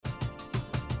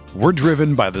We're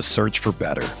driven by the search for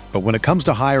better. But when it comes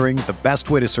to hiring, the best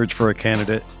way to search for a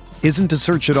candidate isn't to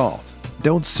search at all.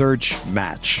 Don't search,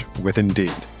 match with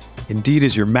Indeed. Indeed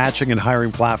is your matching and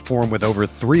hiring platform with over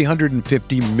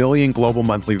 350 million global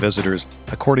monthly visitors,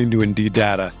 according to Indeed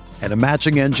data, and a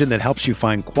matching engine that helps you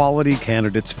find quality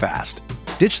candidates fast.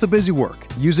 Ditch the busy work.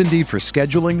 Use Indeed for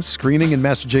scheduling, screening, and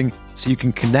messaging so you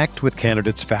can connect with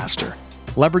candidates faster.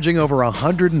 Leveraging over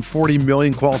 140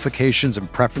 million qualifications and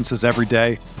preferences every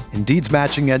day, Indeed's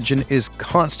matching engine is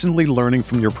constantly learning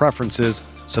from your preferences,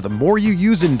 so the more you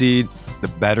use Indeed, the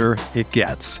better it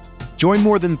gets. Join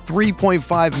more than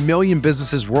 3.5 million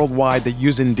businesses worldwide that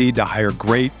use Indeed to hire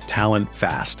great talent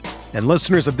fast. And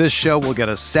listeners of this show will get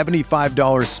a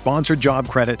 $75 sponsored job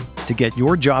credit to get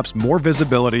your jobs more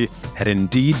visibility at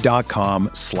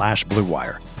Indeed.com/Blue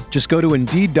Wire. Just go to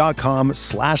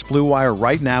Indeed.com/Blue Wire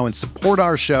right now and support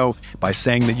our show by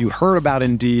saying that you heard about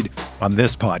Indeed on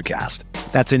this podcast.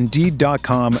 That's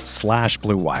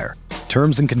Indeed.com/Blue Wire.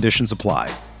 Terms and conditions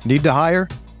apply. Need to hire?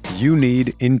 You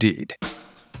need Indeed.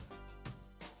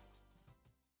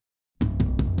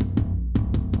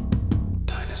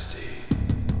 Dynasty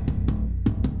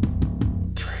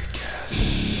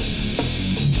Tradecast.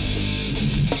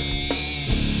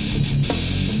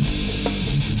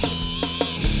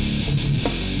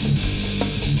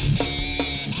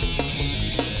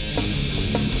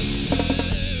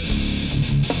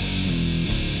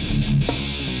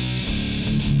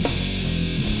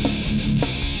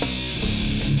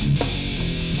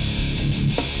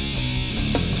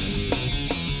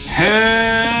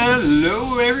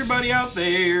 Hello, everybody out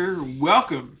there.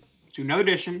 Welcome to another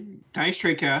edition of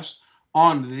Dynasty Tradecast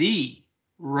on the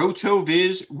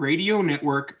RotoViz Radio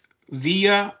Network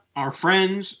via our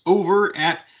friends over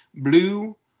at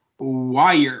Blue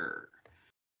Wire.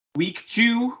 Week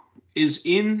 2 is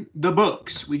in the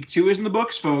books. Week 2 is in the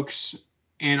books, folks.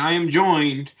 And I am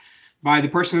joined by the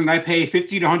person that I pay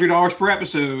 $50 to $100 per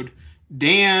episode,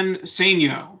 Dan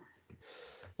Sainio.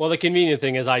 Well, the convenient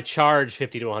thing is I charge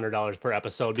 $50 to $100 per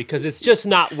episode because it's just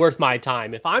not worth my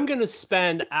time. If I'm going to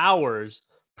spend hours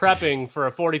prepping for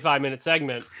a 45-minute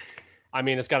segment, I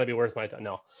mean, it's got to be worth my time.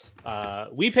 No,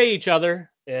 we pay each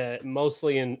other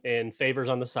mostly in favors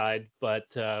on the side, but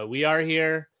we are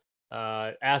here.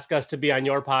 Ask us to be on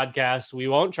your podcast. We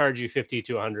won't charge you $50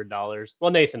 to $100. Well,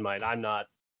 Nathan might. I'm not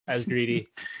as greedy.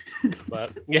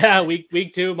 But yeah,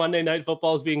 week 2, Monday Night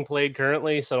Football is being played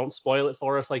currently, so don't spoil it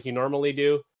for us like you normally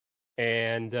do.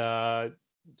 And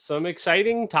some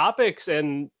exciting topics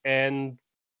and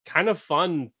kind of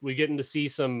fun. We're getting to see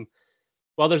some,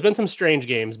 well, there's been some strange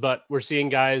games, but we're seeing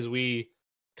guys we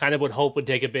kind of would hope would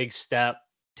take a big step,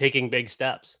 taking big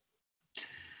steps.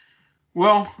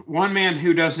 Well, one man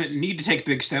who doesn't need to take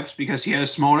big steps because he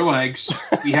has smaller legs.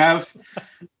 We have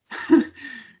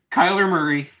Kyler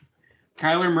Murray.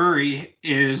 Kyler Murray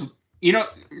is, you know,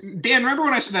 Dan, remember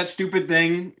when I said that stupid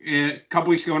thing a couple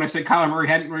weeks ago when I said Kyler Murray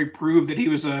hadn't really proved that he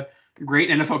was a great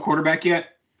NFL quarterback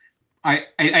yet? I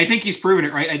think he's proven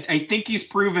it, right? I think he's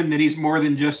proven that he's more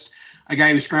than just a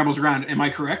guy who scrambles around. Am I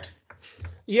correct?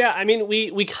 Yeah, I mean,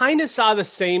 we kind of saw the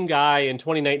same guy in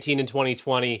 2019 and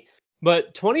 2020,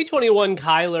 but 2021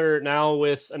 Kyler now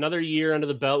with another year under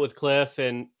the belt with Cliff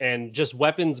and just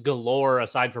weapons galore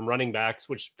aside from running backs,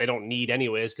 which they don't need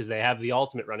anyways because they have the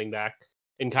ultimate running back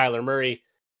in Kyler Murray.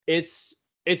 It's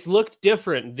looked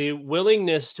different. The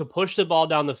willingness to push the ball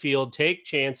down the field, take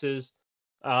chances.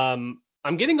 I'm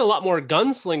getting a lot more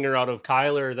gunslinger out of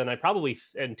Kyler than I probably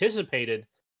anticipated.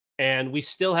 And we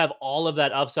still have all of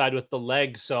that upside with the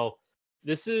legs. So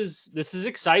this is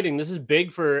exciting. This is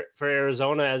big for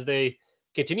Arizona as they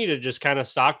continue to just kind of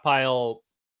stockpile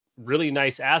really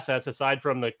nice assets aside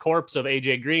from the corpse of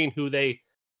AJ Green, who they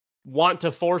want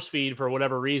to force feed for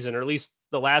whatever reason, or at least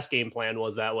the last game plan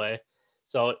was that way.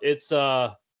 So it's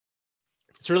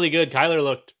really good. Kyler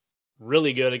looked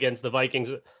really good against the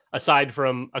Vikings, aside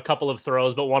from a couple of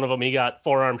throws, but one of them he got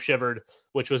forearm shivered,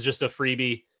 which was just a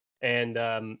freebie. And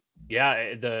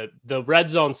the red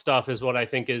zone stuff is what I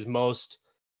think is most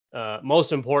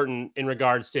important in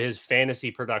regards to his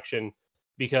fantasy production,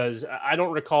 because I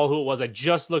don't recall who it was. I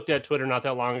just looked at Twitter not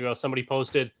that long ago. Somebody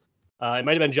posted, it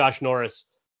might've been Josh Norris,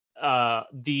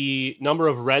 the number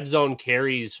of red zone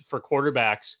carries for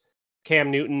quarterbacks.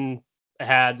 Cam Newton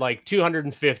had like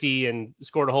 250 and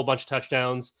scored a whole bunch of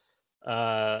touchdowns.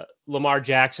 Lamar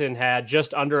Jackson had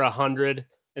just under 100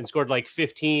 and scored like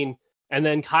 15. And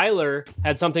then Kyler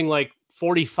had something like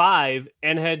 45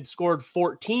 and had scored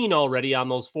 14 already on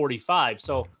those 45.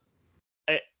 So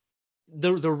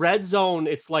the red zone,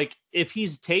 it's like if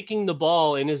he's taking the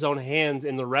ball in his own hands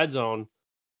in the red zone,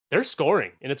 they're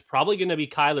scoring, and it's probably going to be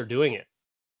Kyler doing it.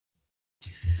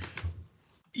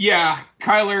 Yeah,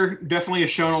 Kyler definitely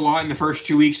has shown a lot in the first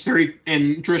 2 weeks. 30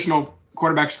 in traditional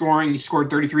quarterback scoring, he scored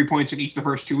 33 points in each of the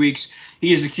first 2 weeks.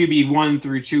 He is the QB1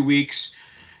 through 2 weeks.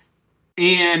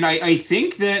 And I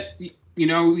think that,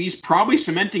 he's probably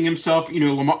cementing himself.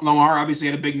 Lamar obviously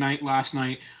had a big night last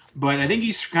night, but I think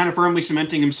he's kind of firmly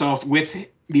cementing himself with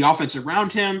the offense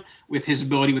around him, with his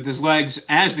ability with his legs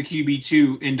as the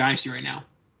QB2 in Dynasty right now.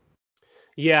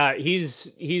 Yeah,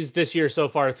 he's this year so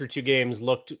far through 2 games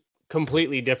looked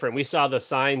completely different. We saw the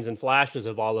signs and flashes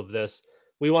of all of this.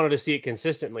 We wanted to see it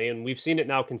consistently, and we've seen it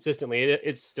now consistently.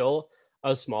 It's still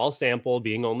a small sample,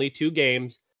 being only 2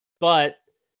 games, but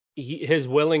his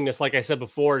willingness, like I said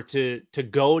before, to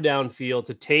go downfield,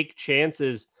 to take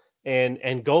chances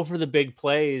and go for the big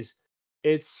plays,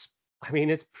 it's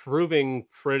proving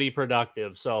pretty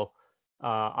productive. So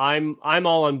I'm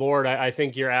all on board. I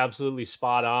think you're absolutely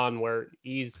spot on. Where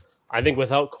I think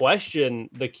without question,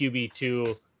 the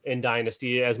QB2 in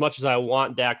Dynasty. As much as I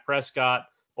want Dak Prescott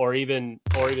or even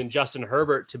Justin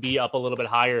Herbert to be up a little bit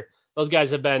higher, those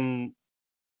guys have been,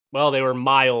 well, they were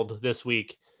mild this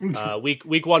week.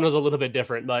 Week 1 was a little bit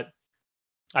different, but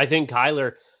I think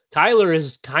Kyler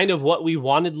is kind of what we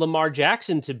wanted Lamar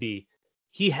Jackson to be.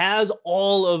 He has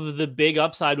all of the big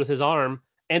upside with his arm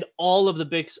and all of the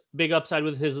big upside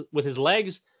with his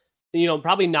legs.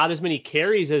 Probably not as many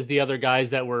carries as the other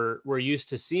guys that we're used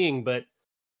to seeing, but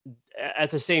at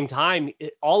the same time,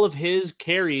 all of his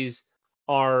carries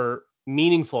are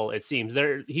meaningful. It seems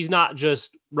he's not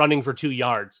just running for 2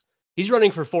 yards. He's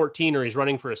running for 14, or he's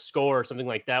running for a score or something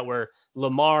like that, where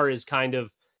Lamar is kind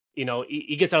of,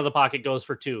 he gets out of the pocket, goes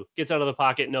for 2, gets out of the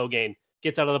pocket, no gain,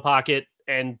 gets out of the pocket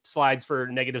and slides for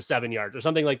 -7 yards or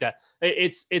something like that.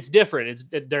 It's different.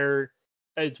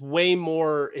 It's way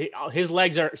more, his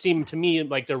legs seem to me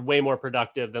like they're way more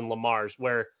productive than Lamar's,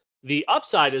 where the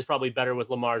upside is probably better with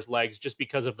Lamar's legs just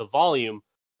because of the volume,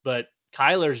 but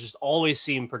Kyler's just always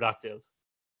seemed productive.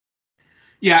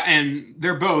 Yeah, and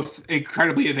they're both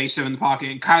incredibly evasive in the pocket.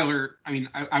 And Kyler,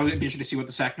 I would be interested to see what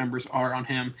the sack numbers are on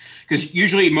him, because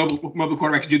usually mobile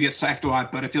quarterbacks do get sacked a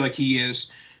lot, but I feel like he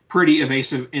is pretty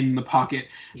evasive in the pocket.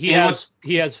 He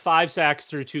has 5 sacks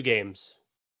through 2 games.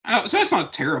 So that's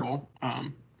not terrible.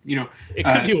 It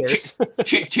could be worse.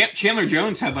 Chandler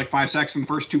Jones had like 5 sacks in the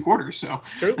first 2 quarters. So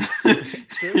true.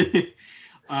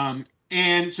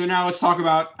 And so now let's talk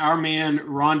about our man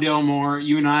Rondale Moore.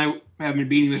 You and I have been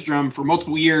beating this drum for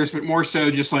multiple years, but more so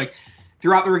just like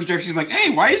throughout the rookie draft season, like,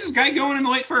 hey, why is this guy going in the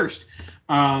late first?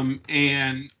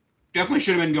 And definitely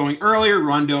should have been going earlier.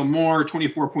 Rondale Moore,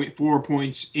 24.4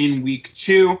 points in week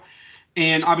 2,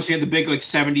 and obviously had the big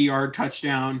 70-yard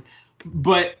touchdown.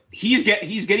 But he's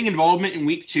getting involvement in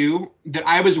week 2 that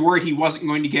I was worried he wasn't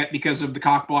going to get because of the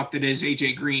cock block that is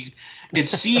AJ Green. It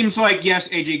seems like, yes,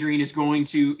 AJ Green is going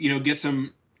to get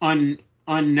some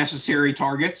unnecessary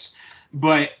targets,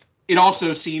 but it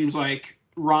also seems like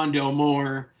Rondale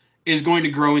Moore is going to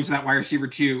grow into that wide receiver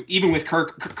too. Even with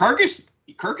Kirk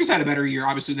has had a better year,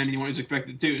 obviously, than anyone was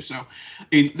expected to. So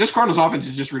this Cardinals offense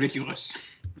is just ridiculous.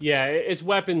 Yeah, it's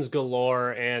weapons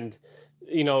galore, and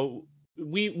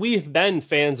we've been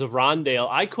fans of Rondale.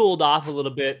 I cooled off a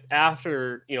little bit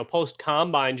after post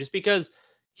combine, just because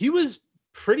he was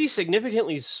pretty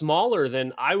significantly smaller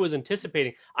than I was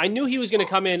anticipating. I knew he was going to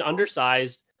come in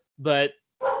undersized, but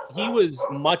he was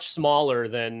much smaller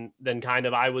than kind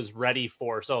of I was ready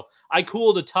for. So I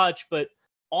cooled a touch, but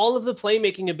all of the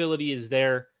playmaking ability is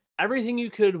there. Everything you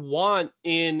could want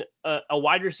in a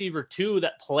wide receiver 2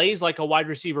 that plays like a wide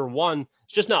receiver 1,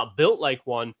 it's just not built like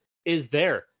one, is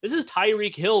there. This is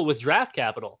Tyreek Hill with draft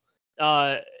capital.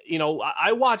 I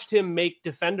watched him make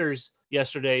defenders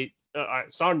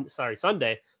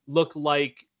Sunday look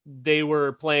like they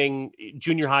were playing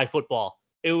junior high football.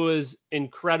 It was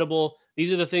incredible.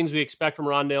 These are the things we expect from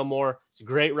Rondale Moore. He's a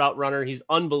great route runner. He's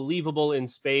unbelievable in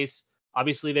space.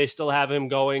 Obviously, they still have him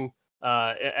going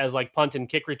as punt and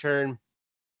kick return,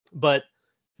 but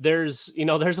there's a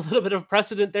little bit of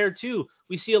precedent there too.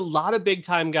 We see a lot of big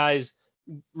time guys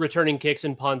returning kicks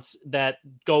and punts that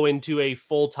go into a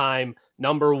full-time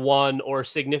number 1 or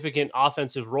significant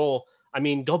offensive role.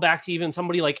 Go back to even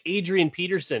somebody like Adrian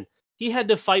Peterson. He had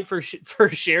to fight for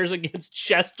shares against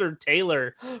Chester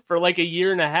Taylor for a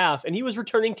year and a half, and he was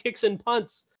returning kicks and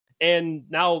punts. And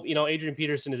now, Adrian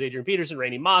Peterson is Adrian Peterson.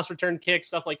 Randy Moss returned kicks,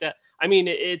 stuff like that.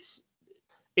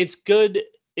 It's good.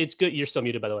 It's good. You're still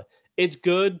muted, by the way. It's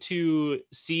good to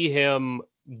see him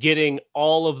getting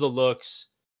all of the looks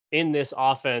in this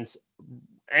offense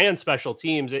and special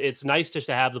teams. It's nice just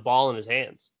to have the ball in his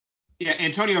hands. Yeah,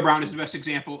 Antonio Brown is the best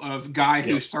example of guy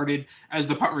who started as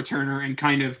the punt returner and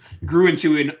kind of grew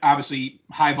into an obviously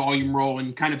high volume role,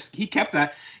 and kind of he kept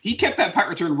that punt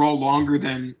return role longer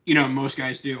than most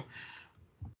guys do.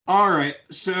 All right,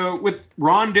 so with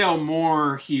Rondale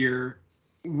Moore here,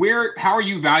 how are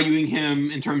you valuing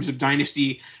him in terms of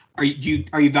dynasty? Are you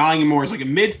valuing him more as like a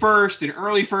mid first, an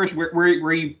early first? Where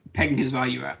are you pegging his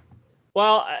value at?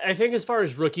 Well, I think as far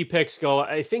as rookie picks go,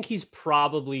 I think he's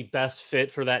probably best fit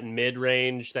for that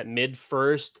mid-range, that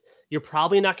mid-first. You're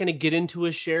probably not going to get into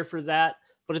a share for that.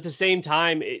 But at the same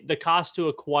time, the cost to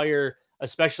acquire,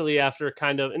 especially after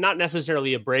kind of, not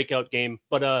necessarily a breakout game,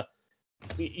 but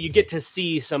you get to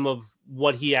see some of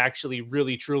what he actually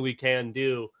really, truly can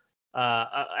do.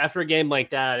 After a game like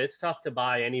that, it's tough to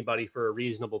buy anybody for a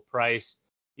reasonable price.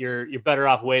 You're better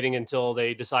off waiting until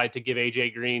they decide to give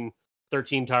AJ Green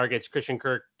 13 targets, Christian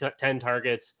Kirk 10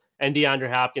 targets, and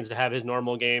DeAndre Hopkins to have his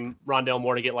normal game, Rondale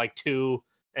Moore to get like 2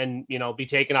 and, be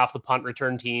taken off the punt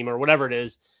return team or whatever it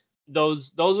is.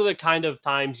 Those are the kind of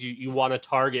times you want to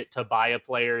target to buy a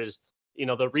player. Is,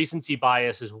 the recency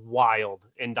bias is wild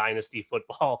in dynasty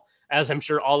football, as I'm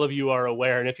sure all of you are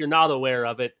aware. And if you're not aware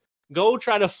of it, go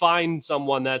try to find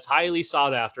someone that's highly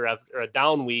sought after a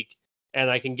down week,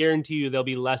 and I can guarantee you they'll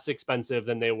be less expensive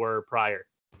than they were prior.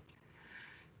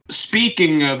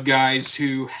 Speaking of guys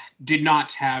who did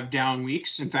not have down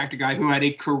weeks, in fact, a guy who had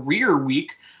a career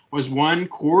week was one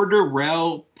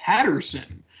Cordarrelle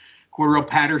Patterson. Cordarrelle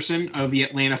Patterson of the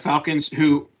Atlanta Falcons,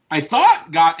 who I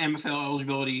thought got MFL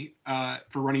eligibility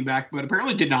for running back, but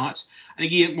apparently did not. I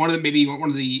think he had one of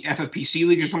the FFPC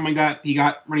leagues or something like that. He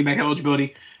got running back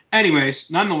eligibility. Anyways,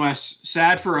 nonetheless,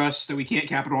 sad for us that we can't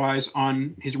capitalize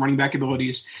on his running back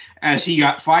abilities, as he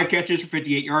got 5 catches for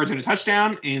 58 yards and a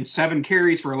touchdown and 7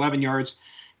 carries for 11 yards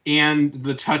and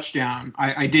the touchdown.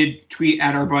 I did tweet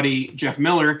at our buddy Jeff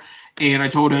Miller, and I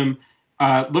told him,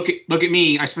 look at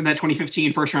me. I spent that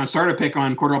 2015 first-round starter pick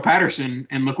on Cordarrelle Patterson,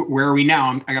 and look where are we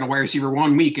now? I got a wide receiver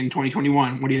 1 week in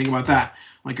 2021. What do you think about that?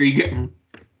 Like, are you getting...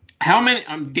 How many,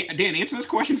 Dan, answer this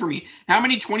question for me. How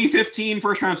many 2015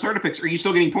 first-round starter picks are you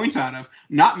still getting points out of?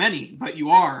 Not many, but you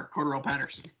are Cordarrelle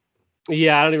Patterson.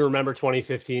 Yeah, I don't even remember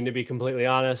 2015, to be completely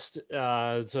honest.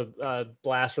 It's a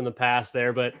blast from the past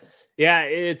there. But, yeah,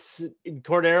 it's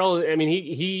Cordarrelle. I mean,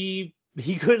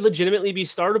 he could legitimately be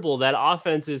startable. That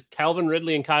offense is Calvin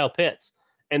Ridley and Kyle Pitts,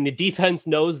 and the defense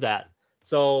knows that.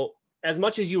 So as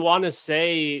much as you want to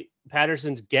say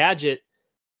Patterson's gadget,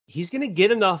 he's going to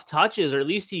get enough touches, or at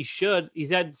least he should. He's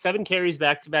had 7 carries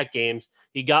back-to-back games.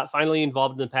 He got finally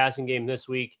involved in the passing game this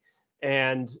week.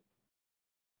 And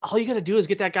all you got to do is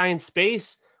get that guy in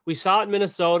space. We saw it in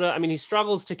Minnesota. I mean, he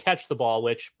struggles to catch the ball,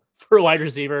 which for a wide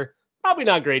receiver, probably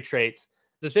not great traits.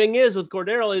 The thing is with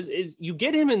Cordarrelle is you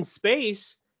get him in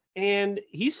space, and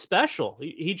he's special.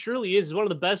 He truly is. He's one of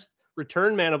the best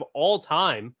return man of all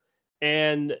time.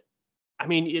 And, I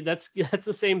mean, that's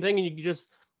the same thing. And you can just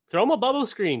throw him a bubble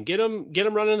screen, get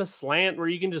him running a slant where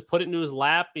you can just put it into his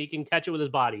lap. He can catch it with his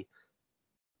body.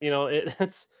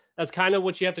 That's kind of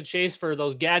what you have to chase for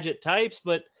those gadget types,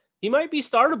 but he might be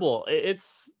startable.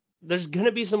 There's going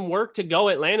to be some work to go.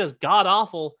 Atlanta's god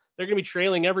awful. They're going to be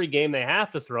trailing every game. They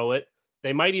have to throw it.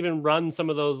 They might even run some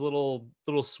of those little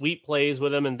sweep plays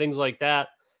with him and things like that.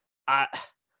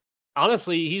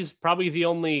 Honestly, he's probably the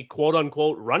only quote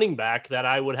unquote running back that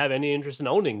I would have any interest in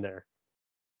owning there.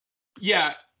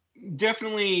 Yeah.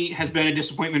 Definitely has been a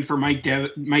disappointment for Mike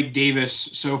Davis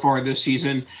so far this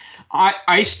season.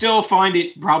 I still find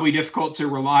it probably difficult to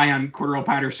rely on Cordarrelle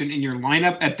Patterson in your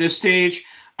lineup at this stage,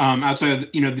 outside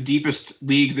of the deepest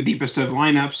league, the deepest of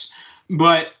lineups.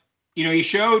 But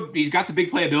he's got the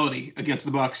big playability against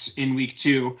the Bucs in week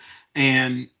 2,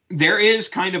 and there is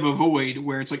kind of a void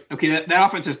where it's like, okay, that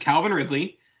offense has Calvin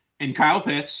Ridley and Kyle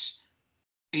Pitts.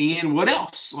 And what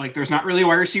else? Like, there's not really a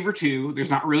wide receiver 2. There's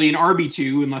not really an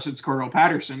RB2 unless it's Cordarrelle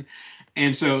Patterson.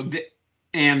 And so,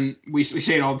 we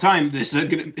say it all the time, this is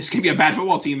going to be a bad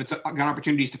football team. It's got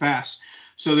opportunities to pass.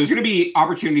 So there's going to be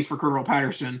opportunities for Cordarrelle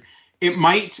Patterson. It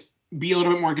might be a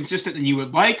little bit more consistent than you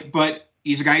would like, but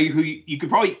he's a guy who you could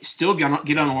probably still get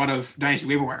on a lot of dynasty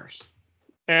waiver wires.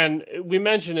 And we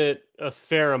mentioned it a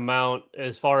fair amount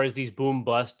as far as these boom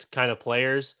bust kind of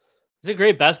players. It's a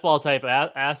great best ball type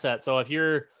asset. So if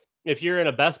you're in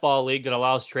a best ball league that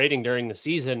allows trading during the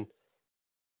season,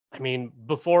 I mean,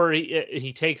 before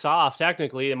he takes off,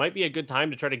 technically, it might be a good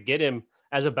time to try to get him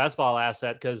as a best ball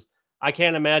asset, because I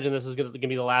can't imagine this is going to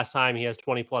be the last time he has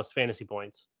 20-plus fantasy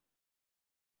points.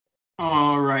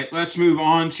 All right, let's move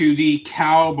on to the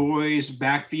Cowboys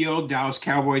backfield, Dallas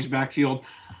Cowboys backfield.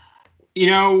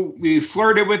 We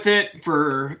flirted with it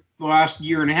for the last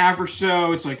year and a half or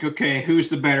so, it's like, okay, who's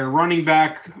the better running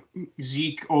back?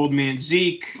 Zeke, old man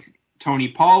Zeke, Tony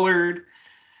Pollard.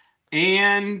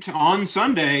 And on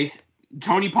Sunday,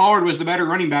 Tony Pollard was the better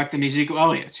running back than Ezekiel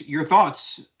Elliott. Your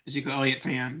thoughts, Ezekiel Elliott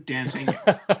fan, Dan Sanger?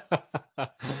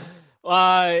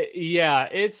 Yeah,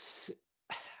 it's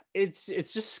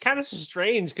just kind of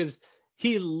strange because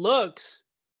he looks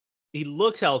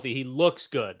healthy, he looks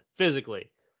good physically,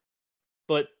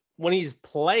 but when he's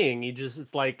playing,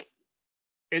 it's like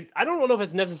I don't know if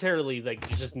it's necessarily like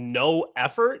just no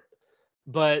effort,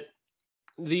 but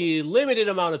the limited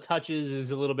amount of touches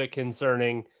is a little bit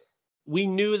concerning. We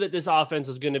knew that this offense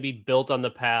was going to be built on the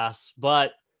pass,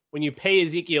 but when you pay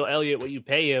Ezekiel Elliott what you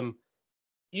pay him,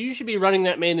 you should be running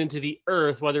that man into the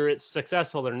earth, whether it's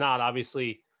successful or not.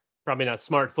 Obviously, probably not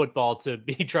smart football to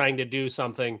be trying to do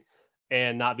something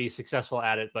and not be successful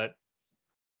at it. But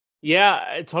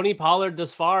yeah, Tony Pollard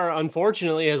thus far,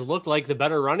 unfortunately, has looked like the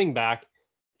better running back.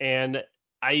 And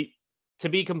to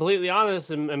be completely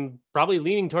honest, I'm probably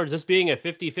leaning towards this being a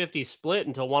 50-50 split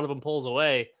until one of them pulls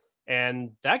away. And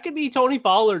that could be Tony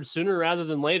Pollard sooner rather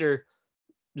than later.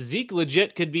 Zeke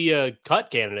legit could be a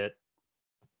cut candidate.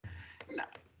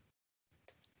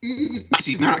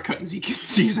 He's not cutting Zeke this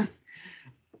season.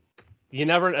 You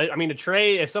never, I mean, a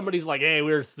Trey, if somebody's like, hey,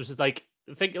 we're like,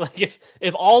 think like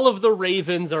if all of the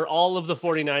Ravens or all of the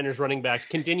 49ers running backs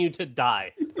continue to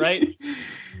die, right?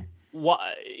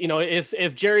 Why,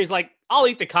 if Jerry's like, I'll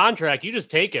eat the contract, you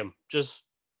just take him.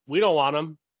 We don't want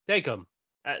him. Take him.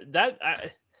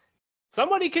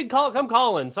 Somebody could come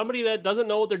calling. Somebody that doesn't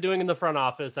know what they're doing in the front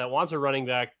office that wants a running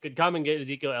back could come and get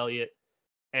Ezekiel Elliott.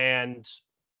 And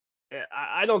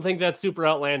I don't think that's super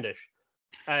outlandish.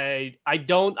 I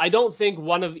don't think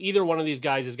either one of these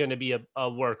guys is going to be a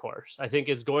workhorse. I think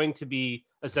it's going to be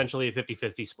essentially a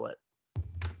 50-50 split.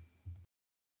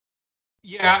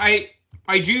 Yeah,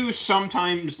 I do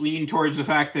sometimes lean towards the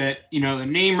fact that, the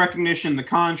name recognition, the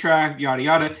contract, yada,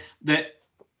 yada, that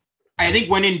I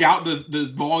think when in doubt,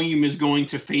 the volume is going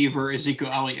to favor Ezekiel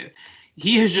Elliott.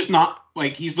 He has just not,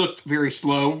 he's looked very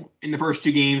slow in the first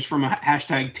two games from a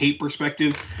hashtag tape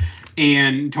perspective.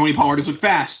 And Tony Pollard has looked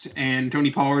fast. And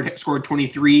Tony Pollard scored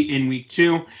 23 in week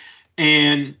 2.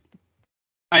 And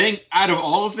I think out of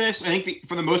all of this, I think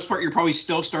for the most part, you're probably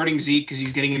still starting Zeke because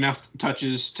he's getting enough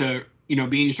touches to, be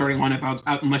in your starting lineup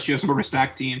out unless you have some sort of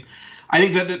stack team. I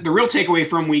think that the real takeaway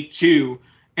from week 2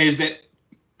 is that,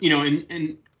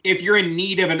 and if you're in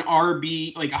need of an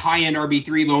RB, like a high-end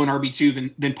RB3, low-end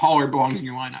RB2, then Pollard belongs in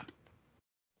your lineup.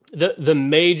 The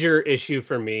major issue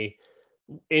for me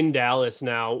in Dallas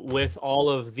now with all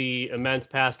of the immense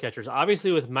pass catchers,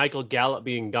 obviously with Michael Gallup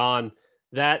being gone,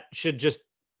 that should just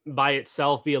by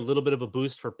itself be a little bit of a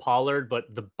boost for Pollard, but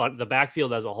the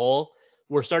backfield as a whole,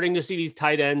 we're starting to see these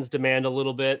tight ends demand a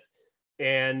little bit.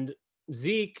 And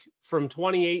Zeke from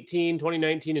 2018,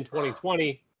 2019, and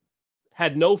 2020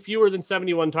 had no fewer than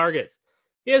 71 targets.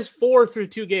 He has 4 through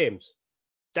 2 games.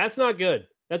 That's not good.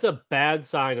 That's a bad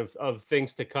sign of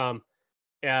things to come.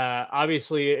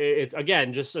 Obviously, it's,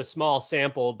 again, just a small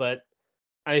sample, but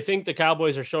I think the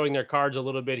Cowboys are showing their cards a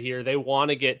little bit here. They want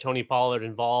to get Tony Pollard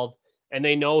involved, and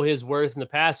they know his worth in the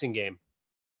passing game.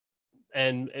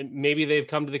 And maybe they've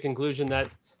come to the conclusion that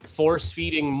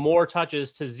force-feeding more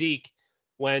touches to Zeke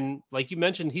when, like you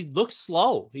mentioned, he looks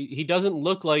slow. He doesn't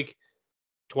look like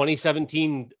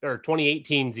 2017 or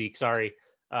 2018 Zeke, sorry.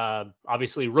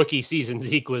 Obviously, rookie season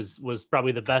Zeke was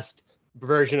probably the best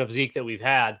version of Zeke that we've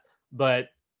had.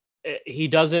 But he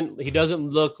doesn't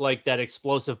look like that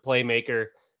explosive playmaker.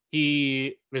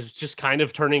 He is just kind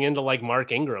of turning into like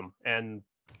Mark Ingram, and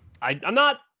I'm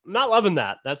not loving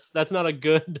that. That's not a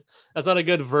good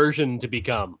version to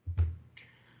become.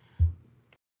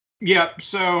 Yeah,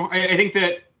 so I think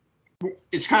that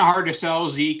it's kind of hard to sell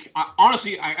Zeke.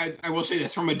 Honestly, I will say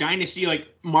this from a dynasty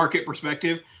market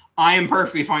perspective, I am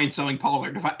perfectly fine selling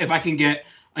Pollard. If I can get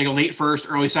like a late first,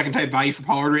 early second type value for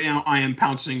Pollard right now, I am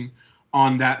pouncing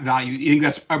on that value. You think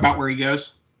that's about where he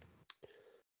goes?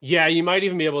 Yeah, you might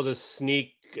even be able to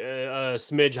sneak a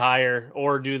smidge higher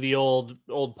or do the old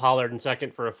Pollard in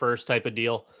second for a first type of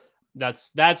deal.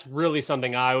 That's really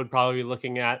something I would probably be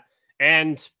looking at.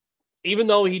 And even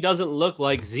though he doesn't look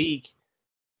like Zeke,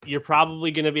 you're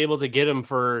probably going to be able to get him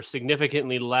for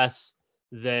significantly less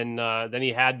than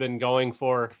he had been going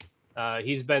for.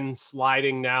 He's been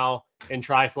sliding now in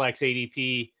Triflex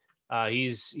ADP.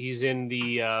 He's in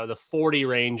the 40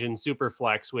 range in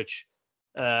Superflex, which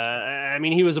I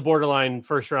mean, he was a borderline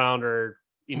first rounder,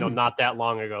 not that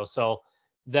long ago. So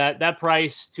that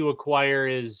price to acquire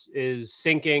is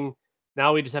sinking.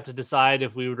 Now we just have to decide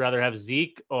if we would rather have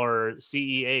Zeke or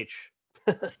CEH.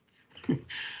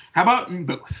 How about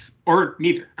both or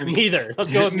neither? I mean, Neither.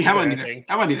 Let's go with neither.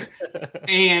 How about neither?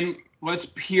 And let's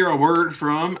hear a word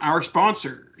from our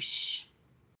sponsors.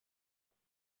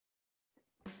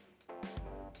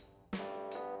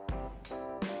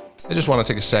 I just want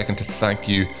to take a second to thank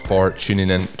you for tuning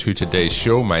in to today's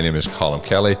show. My name is Colin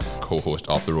Kelly, co-host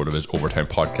of the RotoViz Overtime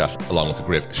podcast, along with the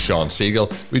great Sean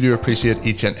Siegel. We do appreciate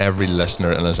each and every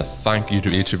listener, and as a thank you to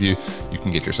each of you, you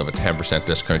can get yourself a 10%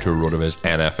 discount to a RotoViz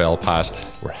NFL pass.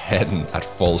 We're heading at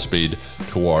full speed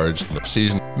towards the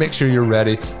season. Make sure you're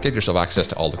ready. Get yourself access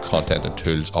to all the content and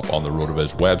tools up on the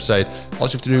RotoViz website. All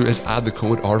you have to do is add the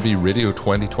code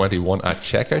RVRadio2021 at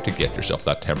checkout to get yourself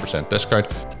that 10%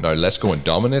 discount. Now let's go and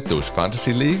dominate those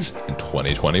fantasy leagues in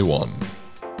 2021.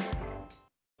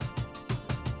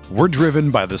 We're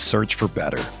driven by the search for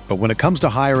better. But when it comes to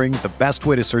hiring, the best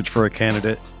way to search for a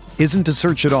candidate isn't to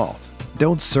search at all.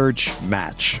 Don't search,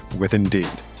 match with Indeed.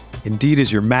 Indeed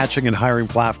is your matching and hiring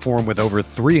platform with over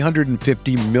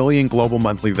 350 million global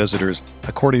monthly visitors,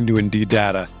 according to Indeed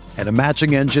data, and a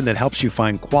matching engine that helps you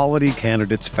find quality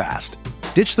candidates fast.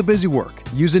 Ditch the busy work.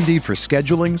 Use Indeed for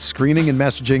scheduling, screening, and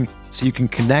messaging so you can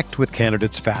connect with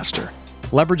candidates faster.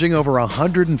 Leveraging over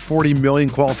 140 million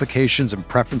qualifications and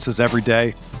preferences every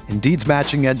day, Indeed's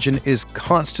matching engine is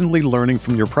constantly learning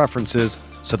from your preferences,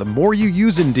 so the more you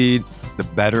use Indeed, the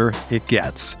better it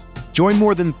gets. Join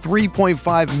more than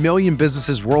 3.5 million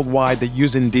businesses worldwide that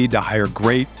use Indeed to hire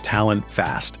great talent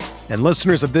fast. And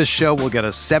listeners of this show will get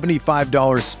a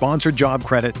 $75 sponsored job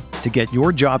credit to get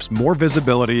your jobs more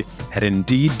visibility at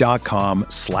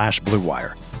Indeed.com/Blue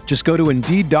Wire. Just go to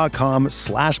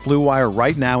Indeed.com/Blue Wire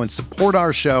right now and support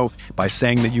our show by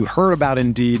saying that you heard about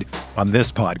Indeed on this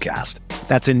podcast.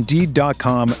 That's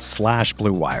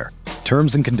Indeed.com/Blue Wire.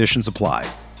 Terms and conditions apply.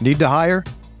 Need to hire?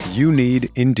 You need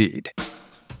Indeed.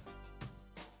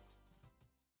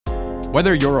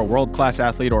 Whether you're a world-class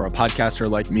athlete or a podcaster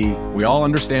like me, we all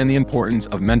understand the importance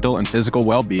of mental and physical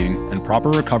well-being and proper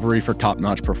recovery for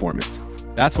top-notch performance.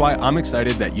 That's why I'm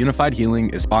excited that Unified Healing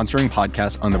is sponsoring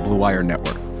podcasts on the Blue Wire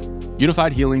Network.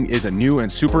 Unified Healing is a new and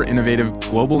super innovative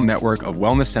global network of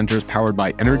wellness centers powered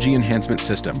by Energy Enhancement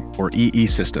System, or EE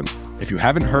System. If you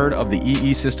haven't heard of the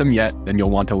EE System yet, then you'll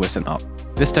want to listen up.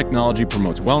 This technology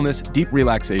promotes wellness, deep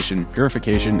relaxation,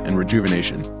 purification, and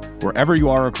rejuvenation. Wherever you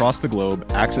are across the globe,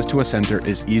 access to a center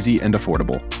is easy and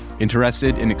affordable.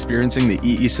 Interested in experiencing the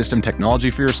EE System technology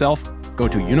for yourself? Go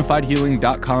to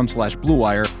unifiedhealing.com/Blue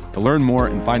Wire to learn more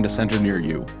and find a center near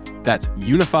you. That's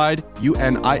unified,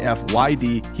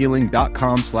 UNIFYD,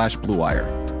 healing.com/Blue Wire.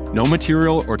 No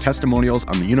material or testimonials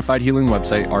on the Unified Healing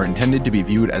website are intended to be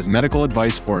viewed as medical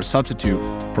advice or a substitute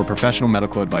for professional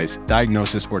medical advice,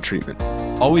 diagnosis, or treatment.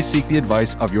 Always seek the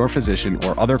advice of your physician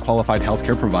or other qualified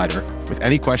healthcare provider with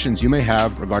any questions you may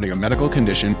have regarding a medical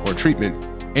condition or treatment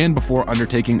and before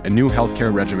undertaking a new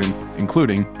healthcare regimen,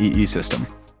 including EE System.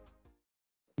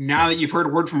 Now that you've heard a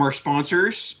word from our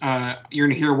sponsors, you're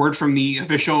going to hear a word from the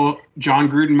official John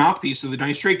Gruden mouthpiece of the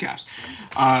Dice Tradecast.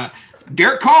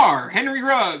 Derek Carr, Henry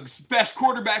Ruggs, best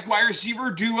quarterback wide receiver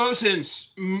duo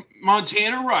since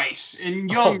Montana Rice and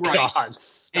Young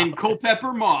Rice and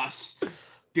Culpepper Moss.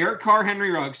 Derek Carr,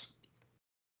 Henry Ruggs.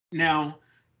 Now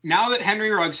that Henry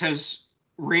Ruggs has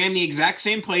ran the exact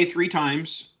same play 3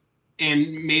 times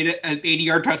and made an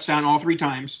 80-yard touchdown all 3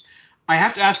 times, I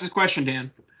have to ask this question,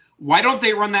 Dan. Why don't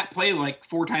they run that play like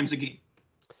 4 times a game?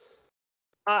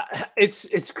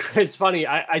 It's funny.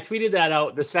 I tweeted that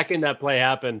out the second that play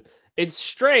happened. It's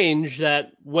strange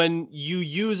that when you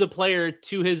use a player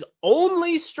to his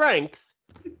only strength,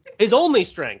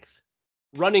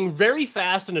 running very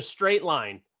fast in a straight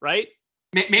line, right?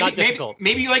 Maybe like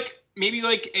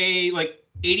a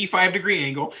 85-degree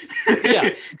angle. Yeah,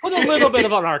 put a little bit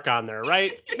of an arc on there,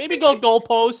 right? Maybe go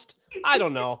goalpost. I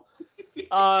don't know.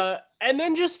 And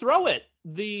then just throw it.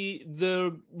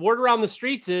 The word around the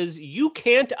streets is you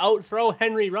can't outthrow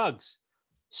Henry Ruggs.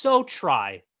 So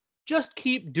try. Just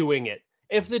keep doing it.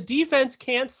 If the defense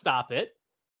can't stop it,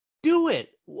 do it.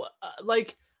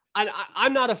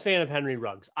 I'm not a fan of Henry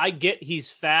Ruggs. I get he's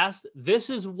fast. This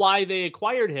is why they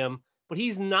acquired him, but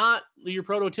he's not your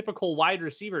prototypical wide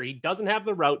receiver. He doesn't have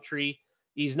the route tree.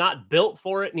 He's not built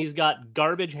for it, and he's got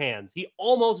garbage hands. He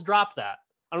almost dropped that.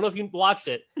 I don't know if you watched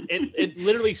it. It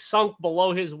literally sunk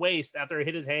below his waist after it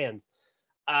hit his hands.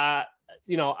 I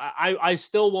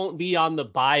still won't be on the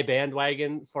buy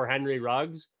bandwagon for Henry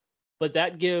Ruggs, but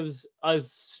that gives a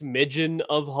smidgen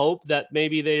of hope that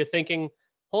maybe they're thinking,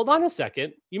 hold on a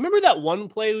second. You remember that one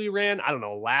play we ran,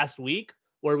 last week,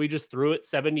 where we just threw it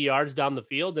 70 yards down the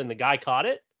field and the guy caught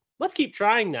it? Let's keep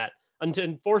trying that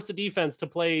and force the defense to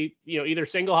play, either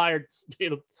single high or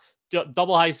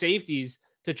double high safeties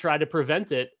to try to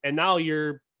prevent it. And now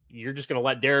you're just going to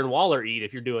let Darren Waller eat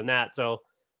if you're doing that. So,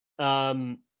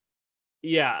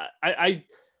 yeah,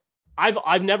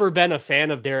 I've never been a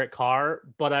fan of Derek Carr,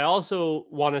 but I also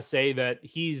want to say that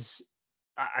he's,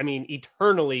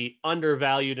 eternally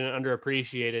undervalued and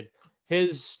underappreciated.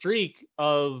 His streak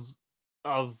of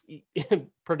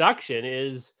production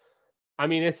is,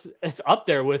 it's up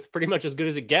there with pretty much as good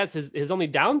as it gets. His only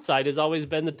downside has always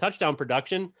been the touchdown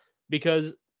production,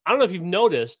 because I don't know if you've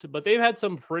noticed, but they've had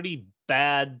some pretty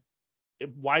bad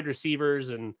wide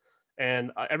receivers and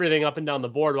everything up and down the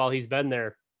board while he's been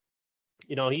there.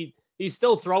 He's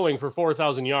still throwing for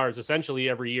 4,000 yards essentially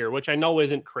every year, which I know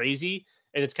isn't crazy,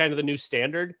 and it's kind of the new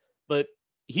standard, but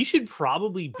he should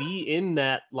probably be in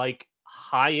that like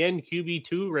high-end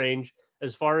QB2 range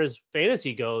as far as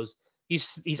fantasy goes.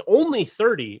 He's only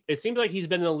 30. It seems like he's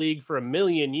been in the league for a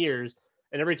million years,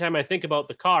 and every time I think about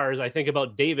the Cars, I think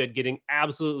about David getting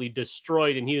absolutely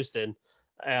destroyed in Houston.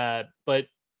 But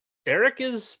Derek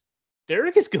is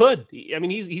good.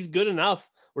 He's good enough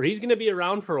where he's going to be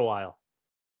around for a while.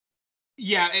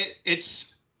 Yeah,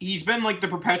 he's been like the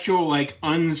perpetual like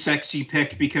unsexy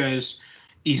pick, because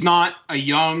he's not a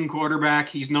young quarterback.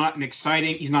 He's not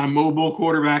he's not a mobile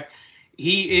quarterback.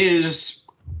 He is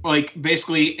like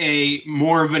basically a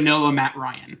more vanilla Matt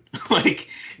Ryan.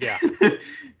 Yeah.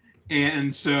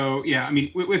 And so, yeah,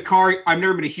 with Carr, I've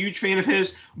never been a huge fan of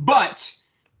his, but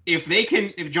if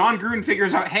John Gruden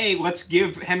figures out, hey, let's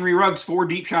give Henry Ruggs 4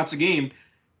 deep shots a game,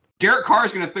 Derek Carr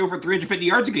is going to throw for 350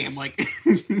 yards a game.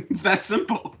 It's that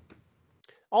simple.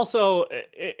 Also,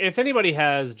 if anybody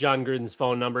has John Gruden's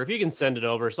phone number, if you can send it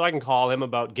over so I can call him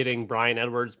about getting Bryan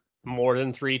Edwards more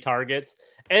than 3 targets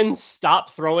and stop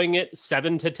throwing it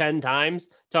 7 to 10 times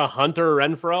to Hunter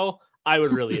Renfrow, I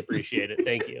would really appreciate it.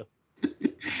 Thank you.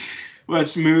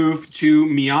 Let's move to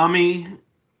Miami.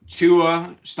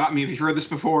 Tua, stop me if you've heard this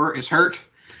before, is hurt.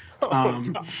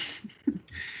 Not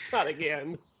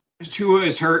again. Tua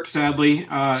is hurt, sadly.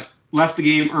 Left the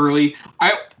game early.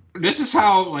 This is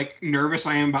how nervous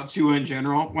I am about Tua in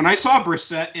general. When I saw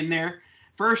Brissett in there,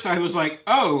 first I was like,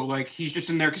 oh, he's just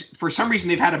in there. 'Cause for some reason,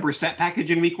 they've had a Brissett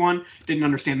package in week 1. Didn't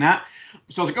understand that.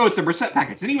 So I was like, oh, it's the Brissett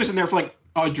package. And he was in there for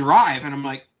a drive. And I'm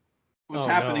like, what's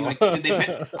happening? No. Did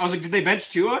they bench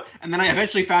Tua? And then I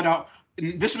eventually found out,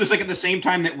 this was at the same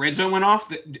time that Red Zone went off.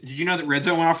 Did you know that Red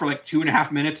Zone went off for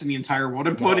 2.5 minutes and the entire world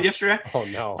imploded yesterday? Oh,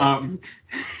 no.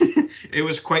 It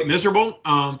was quite miserable.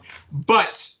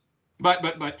 But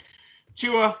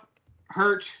Tua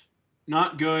hurt,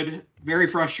 not good, very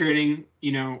frustrating.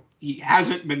 He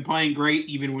hasn't been playing great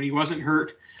even when he wasn't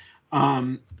hurt.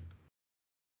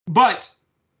 But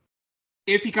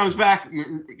if he comes back,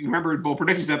 you remember Bowl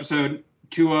Predictions episode,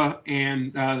 Tua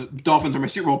and Dolphins are my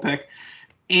Super Bowl pick.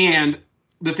 And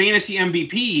the fantasy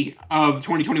MVP of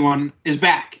 2021 is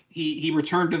back. He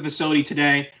returned to the facility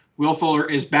today. Will Fuller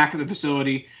is back at the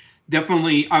facility.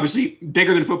 Definitely, obviously,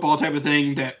 bigger than football type of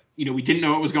thing that, we didn't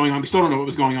know what was going on. We still don't know what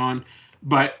was going on.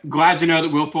 But glad to know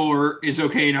that Will Fuller is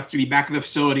okay enough to be back at the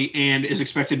facility and is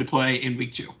expected to play in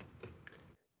week 2.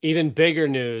 Even bigger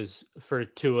news for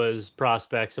Tua's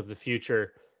prospects of the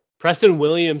future. Preston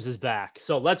Williams is back.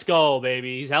 So let's go,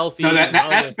 baby. He's healthy. No,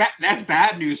 that's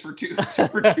bad news for Tua.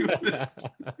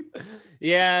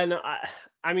 Yeah, no,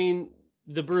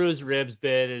 the bruised ribs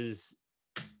bit is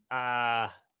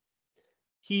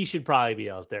he should probably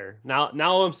be out there. Now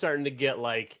I'm starting to get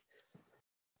like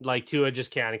Tua just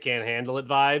can't handle it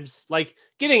vibes.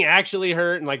 Getting actually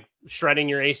hurt and shredding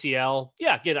your ACL.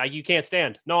 Yeah, you can't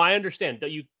stand. No, I understand.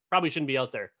 You probably shouldn't be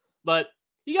out there. But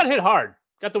he got hit hard.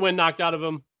 Got the wind knocked out of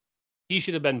him. He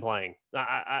should have been playing.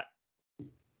 I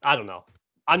don't know.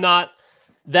 I'm not.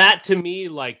 That to me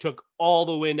took all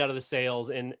the wind out of the sails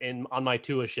in on my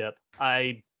Tua ship.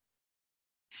 I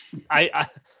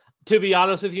to be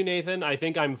honest with you, Nathan, I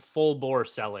think I'm full bore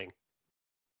selling.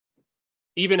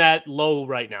 Even at low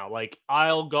right now,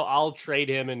 I'll trade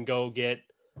him and go get.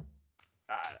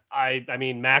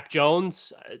 Mac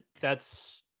Jones.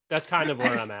 That's kind of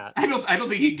where I'm at. I don't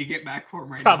think he could get back for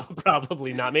him right now.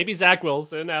 Probably not. Maybe Zach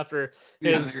Wilson after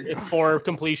his 4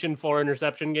 completion, 4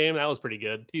 interception game. That was pretty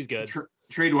good. He's good.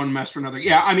 Trade one mess for another.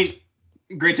 Yeah,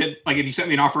 granted, if you sent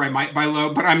me an offer, I might buy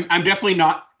low, but I'm definitely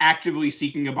not actively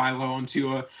seeking a buy low on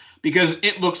Tua because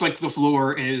it looks like the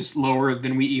floor is lower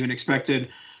than we even expected.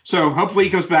 So hopefully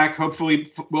he comes back.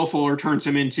 Hopefully Will Fuller turns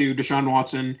him into Deshaun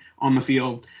Watson on the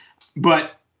field.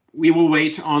 But we will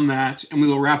wait on that, and we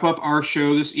will wrap up our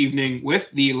show this evening with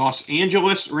the Los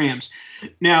Angeles Rams.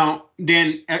 Now,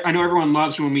 Dan, I know everyone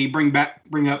loves when we bring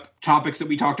up topics that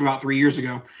we talked about 3 years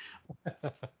ago.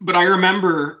 But I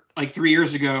remember like 3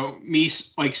 years ago, me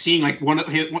like seeing like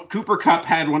Cooper Kupp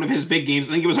had one of his big games.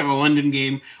 I think it was like a London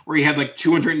game where he had like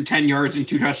 210 yards and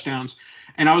 2 touchdowns.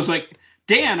 And I was like,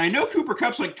 Dan, I know Cooper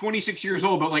Kupp's like 26 years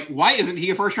old, but like, why isn't he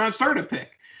a first round starter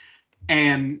pick?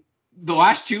 And the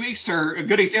last 2 weeks are a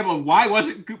good example of why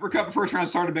wasn't Cooper Kupp a first round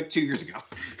starter pick 2 years ago.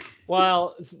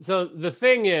 Well, so the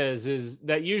thing is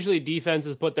that usually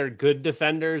defenses put their good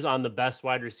defenders on the best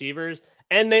wide receivers,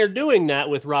 and they're doing that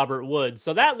with Robert Woods.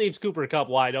 So that leaves Cooper Kupp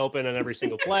wide open on every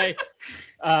single play.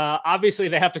 Obviously,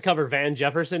 they have to cover Van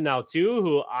Jefferson now, too,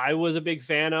 who I was a big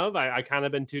fan of. I kind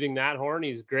of been tooting that horn.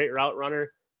 He's a great route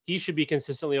runner. He should be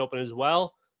consistently open as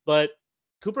well. But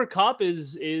Cooper Kupp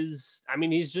is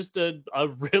he's just a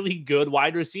really good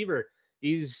wide receiver.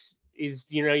 He's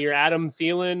your Adam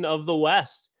Thielen of the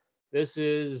West. This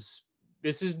is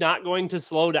not going to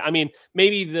slow down. I mean,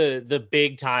 maybe the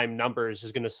big time numbers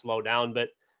is going to slow down, but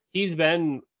he's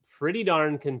been pretty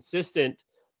darn consistent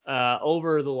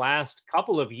over the last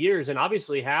couple of years, and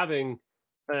obviously having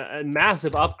a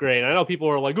massive upgrade. I know people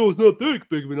are like, "Oh, it's not that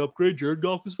big of an upgrade. Jared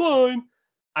Goff is fine."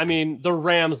 I mean, the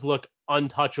Rams look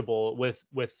untouchable with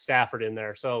Stafford in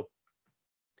there. So,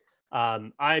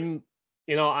 I'm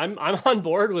on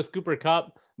board with Cooper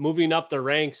Kupp moving up the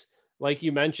ranks. Like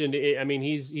you mentioned,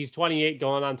 he's 28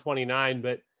 going on 29,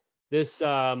 but this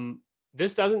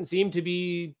doesn't seem to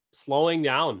be slowing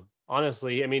down,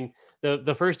 honestly. I mean,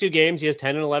 the first 2 games, he has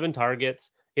 10 and 11 targets.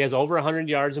 He has over 100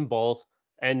 yards in both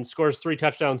and scores 3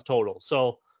 touchdowns total.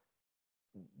 So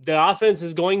the offense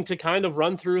is going to kind of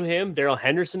run through him. Darrell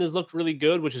Henderson has looked really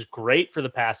good, which is great for the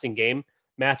passing game.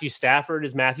 Matthew Stafford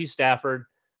is Matthew Stafford.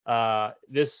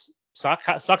 This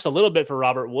sucks a little bit for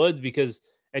Robert Woods because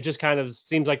it just kind of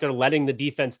seems like they're letting the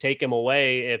defense take him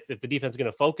away if the defense is going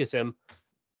to focus him.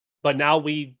 But now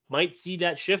we might see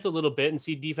that shift a little bit and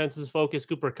see defenses focus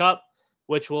Cooper Kupp,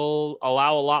 which will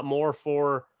allow a lot more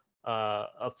for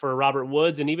Robert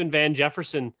Woods and even Van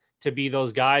Jefferson to be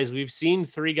those guys. We've seen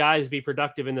 3 guys be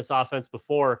productive in this offense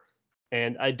before,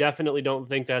 and I definitely don't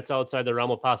think that's outside the realm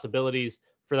of possibilities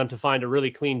for them to find a really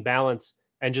clean balance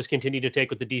and just continue to take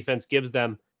what the defense gives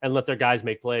them and let their guys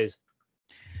make plays.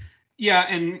 Yeah,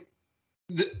 and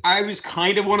I was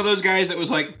kind of one of those guys that was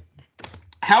like,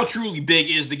 how truly big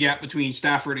is the gap between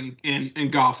Stafford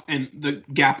and Goff? And the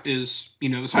gap is,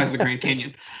 the size of the Grand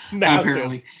Canyon,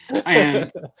 apparently.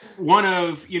 And one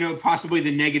of, possibly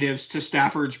the negatives to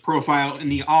Stafford's profile in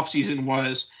the offseason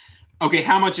was, okay,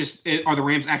 how much are the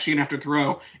Rams actually going to have to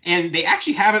throw? And they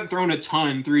actually haven't thrown a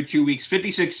ton through 2 weeks.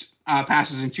 56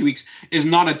 passes in 2 weeks is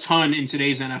not a ton in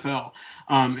today's NFL.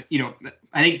 I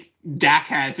think Dak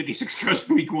had 56 throws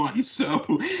in week 1.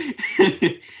 So,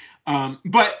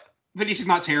 but 56 is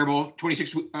not terrible.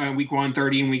 26 week 1,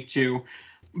 30 in week 2.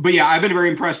 But yeah, I've been very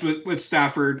impressed with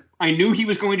Stafford. I knew he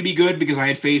was going to be good because I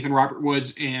had faith in Robert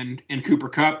Woods and Cooper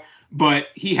Kupp, but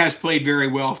he has played very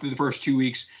well through the first 2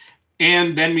 weeks.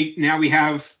 And then we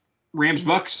have Rams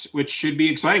Bucks, which should be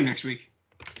exciting next week.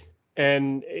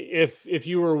 And if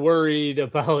you were worried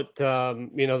about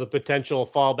the potential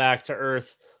fall back to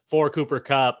earth for Cooper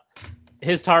Kupp,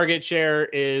 his target share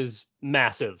is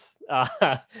massive.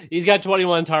 He's got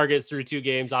 21 targets through 2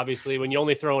 games. Obviously, when you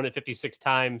only throw in it 56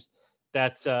 times,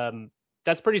 that's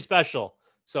pretty special.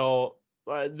 So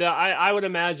I would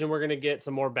imagine we're going to get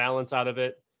some more balance out of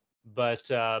it.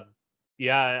 But I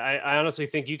honestly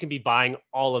think you can be buying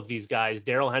all of these guys,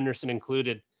 Darrell Henderson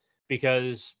included,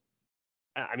 because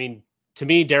to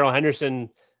me, Darrell Henderson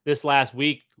this last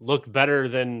week looked better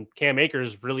than Cam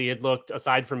Akers really had looked,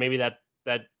 aside from maybe that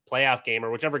playoff game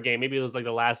or whichever game. Maybe it was like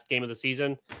the last game of the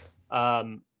season.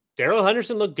 Darrell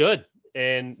Henderson looked good,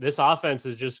 and this offense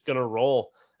is just going to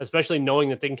roll, especially knowing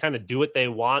that they can kind of do what they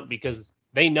want because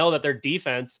they know that their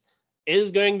defense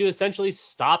is going to essentially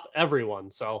stop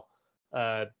everyone. So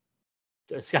I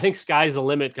think sky's the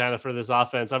limit kind of for this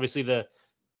offense. Obviously, the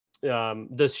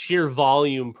sheer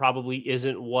volume probably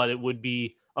isn't what it would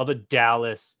be of a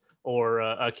Dallas or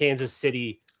a Kansas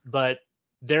City, but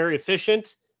they're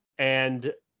efficient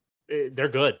and they're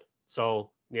good.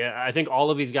 So yeah, I think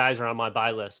all of these guys are on my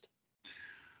buy list.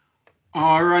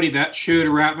 Alrighty, that should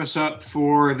wrap us up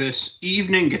for this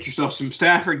evening. Get yourself some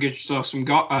Stafford. Get yourself some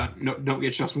golf. No, don't get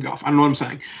yourself some golf. I don't know what I'm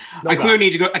saying. I clearly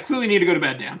need to go to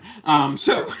bed, Dan.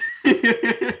 So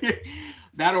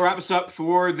that'll wrap us up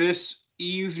for this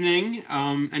evening.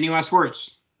 Any last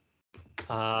words?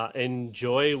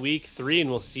 Enjoy week 3, and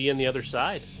we'll see you on the other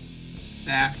side.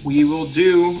 That we will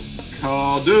do.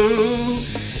 Call do.